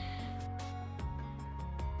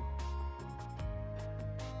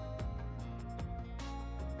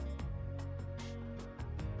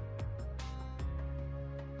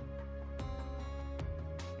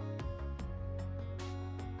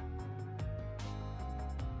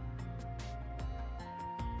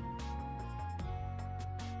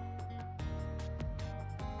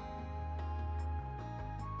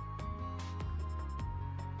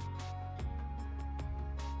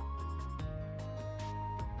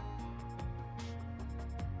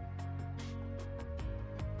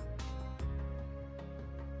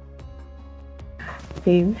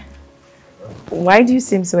 Babe, why do you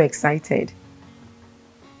seem so excited?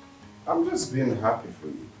 I'm just being happy for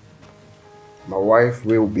you. My wife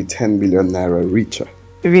will be 10 million naira richer.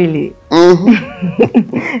 Really?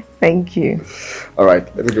 Thank you.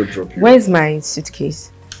 Alright, let me go drop you. Where's my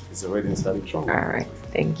suitcase? It's already inside the trunk. Alright,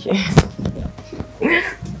 thank you.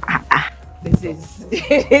 This is...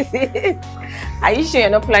 Are you sure you're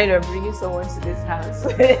not planning on bringing someone to this house?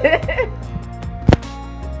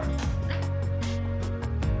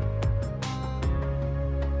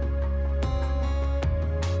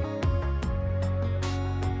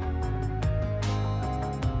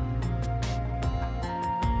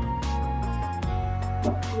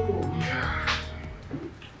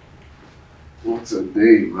 What a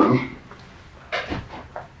day, man.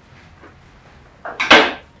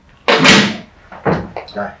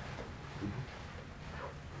 Guy.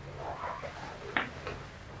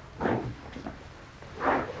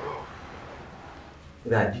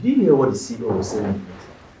 Dad, did you hear what the CEO was saying?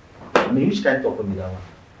 I mean, which kind of talk to me that one?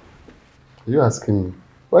 Are you asking me?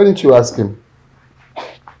 Why didn't you ask him?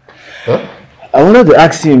 Huh? I wanted to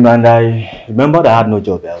ask him and I remembered I had no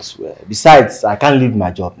job elsewhere. Besides, I can't leave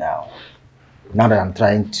my job now. Now that I'm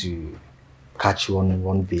trying to catch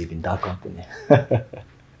one babe in that company.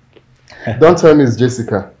 Don't tell me it's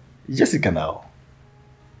Jessica. It's Jessica now.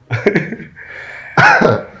 This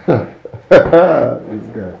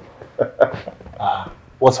guy.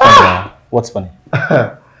 What's funny now? What's funny?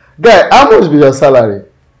 Guy, how much be your salary?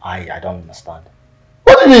 I don't understand.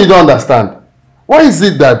 What do you mean you don't understand? Why is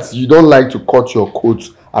it that you don't like to cut your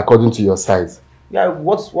coat according to your size? Yeah,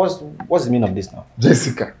 what's the meaning of this now?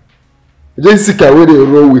 Jessica, where they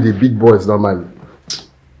roll with the big boys normally.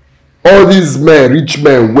 All these men, rich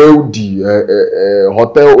men, wealthy,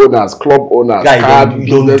 hotel owners, club owners, guy, don't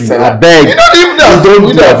do. I beg.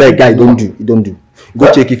 Don't do.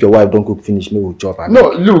 Go check if your wife don't cook finish. Maybe we'll chop.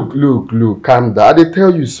 No, look, calm down. I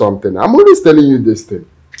tell you something. I'm always telling you this thing.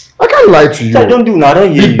 I can't lie to you. I don't do now.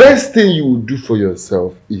 Don't hear the best thing you will do for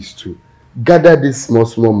yourself is to gather this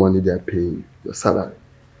small money they're paying you, your salary,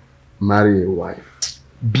 marry a wife,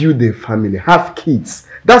 build a family, have kids.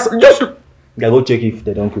 That's just. Yeah, go check if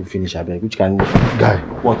they don't cook finish. I beg. Which can guy?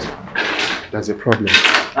 What? There's a problem.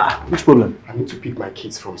 Which problem? I need to pick my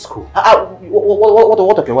kids from school.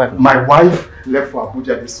 What of your wife? My wife left for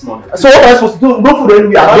Abuja this morning. So what am I supposed to do? No food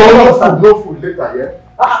anywhere. No food later, yeah?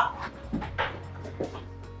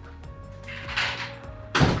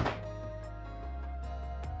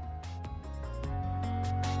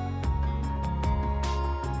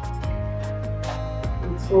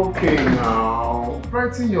 It's okay now.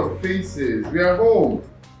 Brighten your faces. We are home.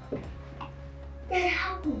 Then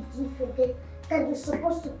how did you forget that you're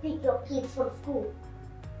supposed to pick your kids from school?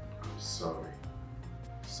 I'm sorry.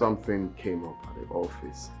 Something came up at the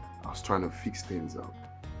office. I was trying to fix things up.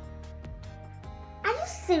 Are you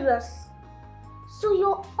serious? So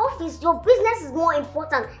your office, your business is more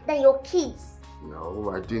important than your kids?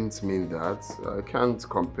 No, I didn't mean that. I can't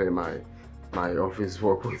compare my office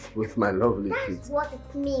work with my lovely kids. That's what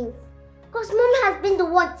it means. Because mom has been the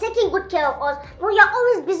one taking good care of us, but you're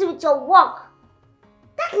always busy with your work.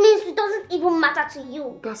 That means it doesn't even matter to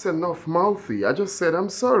you. That's enough, mouthy. I just said I'm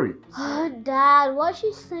sorry. Oh, Dad, what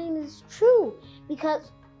she's saying is true.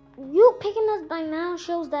 Because you picking us by now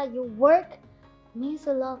shows that your work means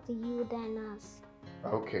a lot to you than us.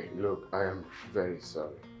 Okay, look, I am very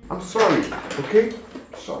sorry. I'm sorry, okay?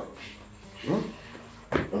 Sorry.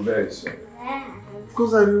 I'm very sorry.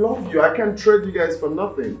 Because I love you. I can't trade you guys for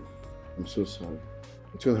nothing. I'm so sorry.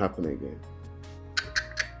 It won't happen again.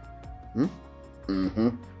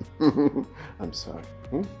 I'm sorry.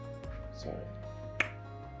 Sorry.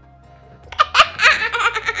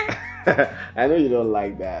 I know you don't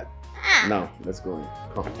like that. Now, let's go in.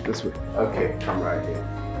 Come, this way. Okay, come right here.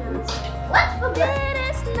 What's for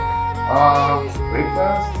breakfast?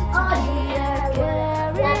 Breakfast?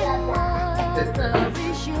 I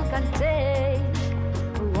wish you can take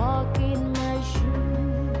a walk in my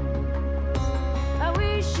shoes. I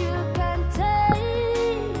wish you can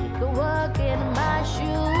take a walk in my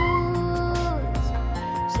shoes,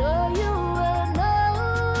 so you will know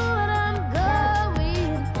what I'm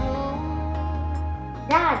going through.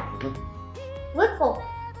 Dad, wake up.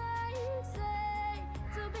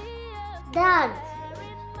 Dad,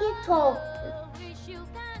 get up.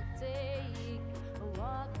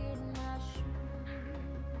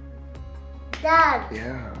 Dad,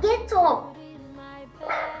 Yeah. get up.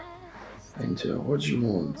 Angel, what do you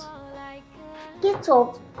want? Get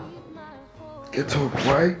up. Get up,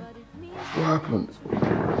 why? What happened?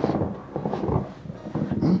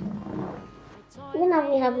 When are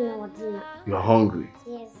we having our dinner? You're hungry.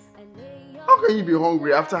 Yes. How can you be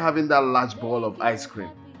hungry after having that large bowl of ice cream?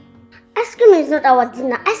 Ice cream is not our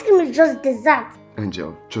dinner. Ice cream is just dessert.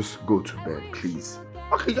 Angel, just go to bed, please.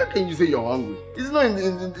 Okay, how can you say you're hungry? It's not in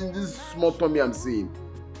this small tummy I'm seeing.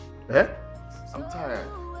 Eh? I'm tired.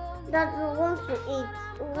 Dad, we want to eat.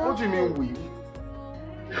 What do you mean we?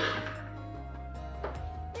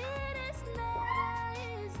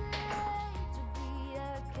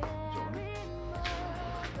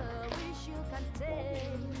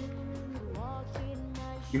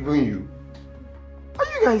 Even you? Are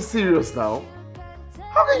you guys serious now?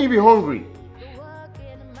 How can you be hungry?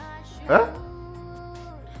 Huh?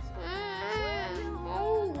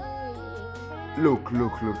 Look.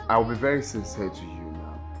 I'll be very sincere to you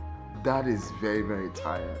now. Dad is very, very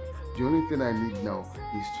tired. The only thing I need now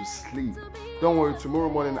is to sleep. Don't worry, tomorrow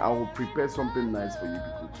morning I will prepare something nice for you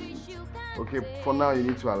people to eat. Okay, for now you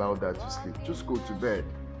need to allow Dad to sleep. Just go to bed.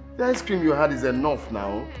 The ice cream you had is enough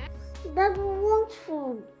now. Dad, we want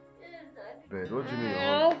food. Bed, what do you mean?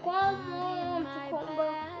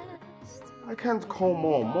 I can't call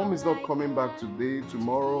Mom. Mom is not coming back today,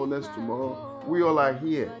 tomorrow, next tomorrow. We all are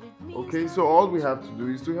here. Okay, so all we have to do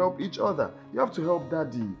is to help each other. You have to help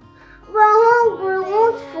Daddy. We're hungry, we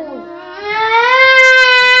want food.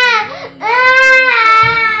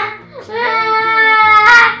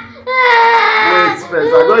 Wait,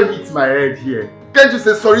 first, I'm going to eat my head here. Can't you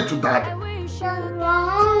say sorry to Dad?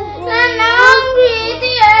 I'm hungry.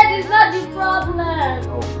 The head is not the problem.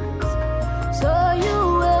 So you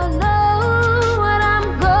will know what I'm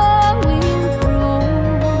going through.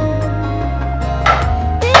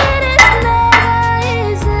 It is never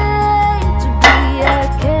easy to be a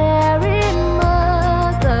caring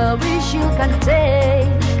mother. Wish you can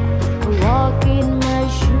take a walk in my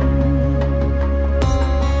shoes.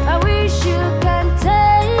 I wish you can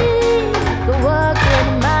take a walk in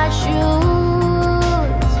my shoes.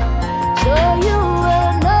 So you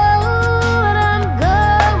will know what I'm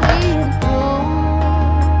going through.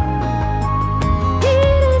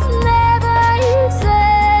 It is never easy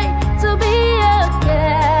to be a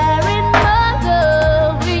caring mother.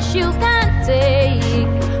 Wish you can take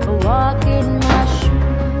a walk in my shoes.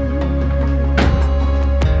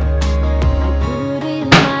 I put in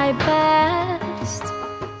my best.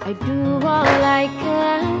 I do all I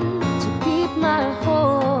can to keep my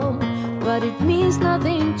home, but it means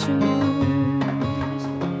nothing to me.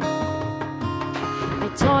 I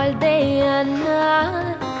toil day and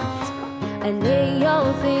night, I lay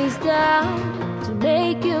all things down to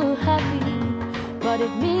make you happy, but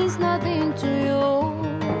it means nothing to you.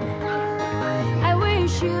 I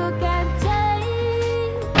wish you can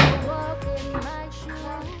take a walk in my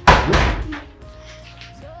shoes.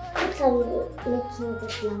 What are you making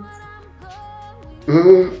this lunch?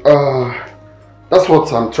 That's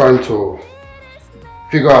what I'm trying to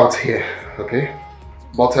figure out here, okay?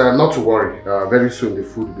 But not to worry, very soon the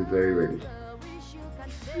food will be very ready.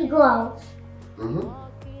 We go out.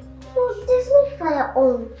 Oh, there's no fire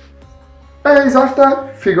on. It's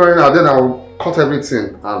after figuring out, then I'll cut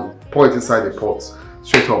everything and pour it inside the pot,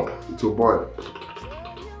 straight up, it will boil.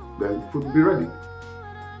 Then the food will be ready.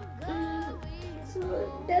 So,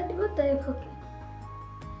 Dad, what are you cooking?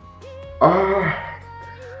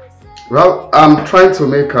 Well, I'm trying to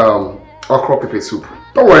make okra pepper soup.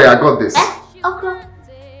 Don't worry, I got this. Okra?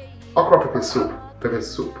 Okra pepper soup. Pepper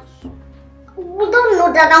soup. We don't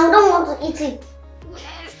know that and we don't want to eat it.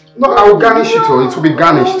 No, I will garnish it or it will be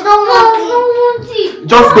garnished. We don't want it.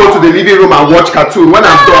 Just go to the living room and watch cartoon. When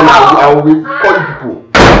I'm done, I will be calling people.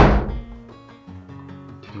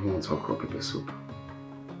 Do you want okra pepper soup?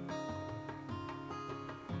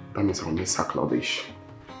 That means I'll miss Sakladish.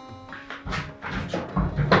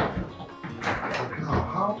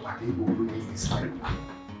 How are they opening this file?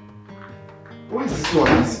 Why is this so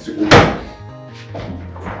easy to open?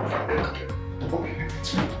 Okay.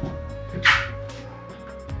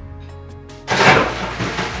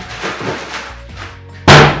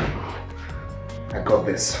 I got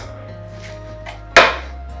this.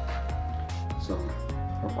 Some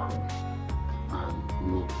okra and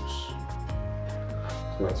noodles.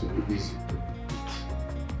 So that will be easy.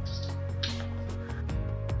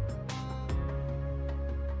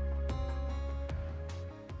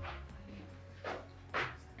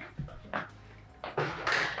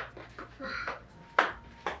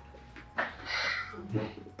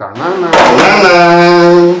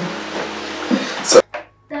 So,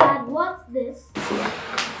 Dad, what's this?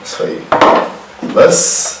 it's for you.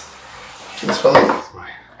 This is for me.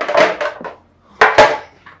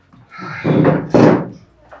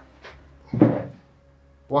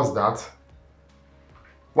 What's that?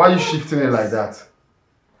 Why are you shifting it like that?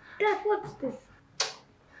 Dad, what's this?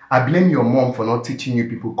 I blame your mom for not teaching you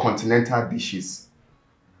people continental dishes.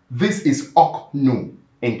 This is oknu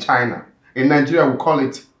in China. In Nigeria, we call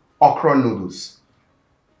it okra noodles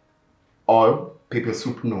or pepper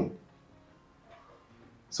soup no.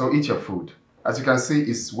 So eat your food. As you can see,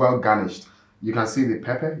 it's well garnished. You can see the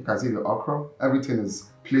pepper, you can see the okra. Everything is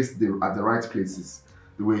placed at the right places,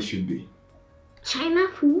 the way it should be. China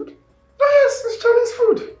food? Yes, it's Chinese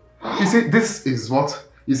food. You see, this is what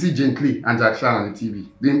you see gently and Jack Chan on the TV.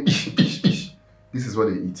 Then ish. This is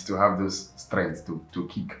what they eat to have those strength to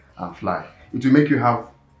kick and fly. It will make you have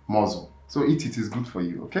muscle. So eat it is good for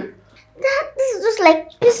you, okay? This is just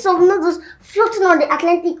like pieces of noodles floating on the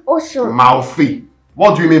Atlantic Ocean. Mouthy.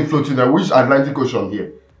 What do you mean floating there? Which Atlantic Ocean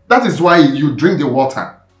here? That is why you drink the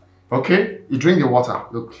water. Okay? You drink the water.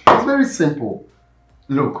 Look, it's very simple.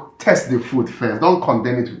 Look, test the food first. Don't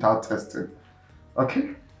condemn it without testing.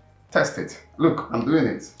 Okay? Test it. Look, I'm doing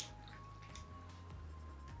it.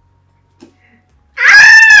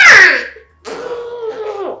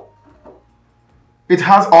 It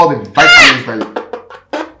has all the vitamins that you...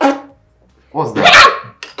 What's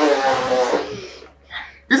that?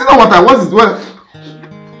 Is it not water? What is it?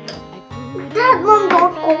 Dad, Mom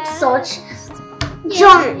don't cook such.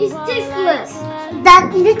 John, it's tasteless.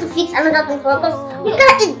 Dad, you need to fix another thing for us. We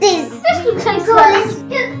can't eat this. This looks tasteless.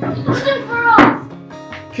 It's good for us.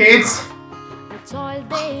 Kids. All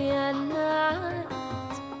day and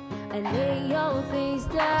night, and lay your face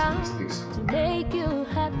down to make you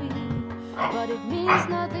happy, but it means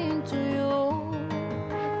nothing to you.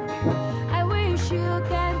 I wish you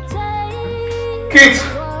can take. Kids,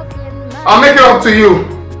 I'll make it up to you.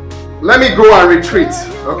 Let me go and retreat,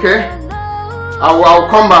 okay? I'll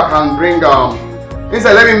come back and bring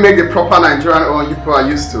instead let me make the proper Nigerian oil people are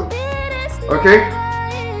used to. Okay?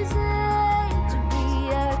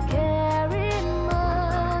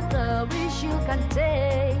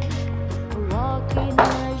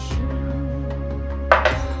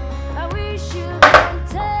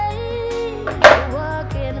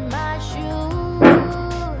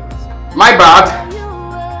 My bad.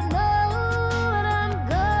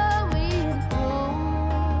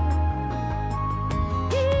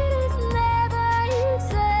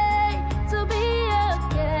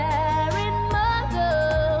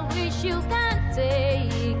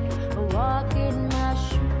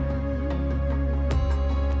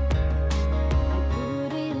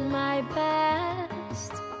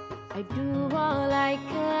 I do all I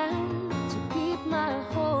can to keep my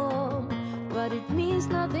home, but it means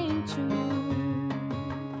nothing to me.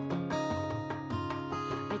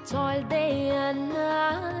 I toil day and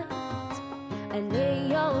night and lay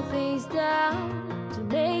your face down to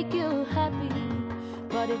make you happy,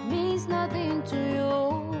 but it means nothing to you.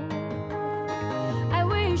 I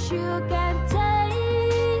wish you can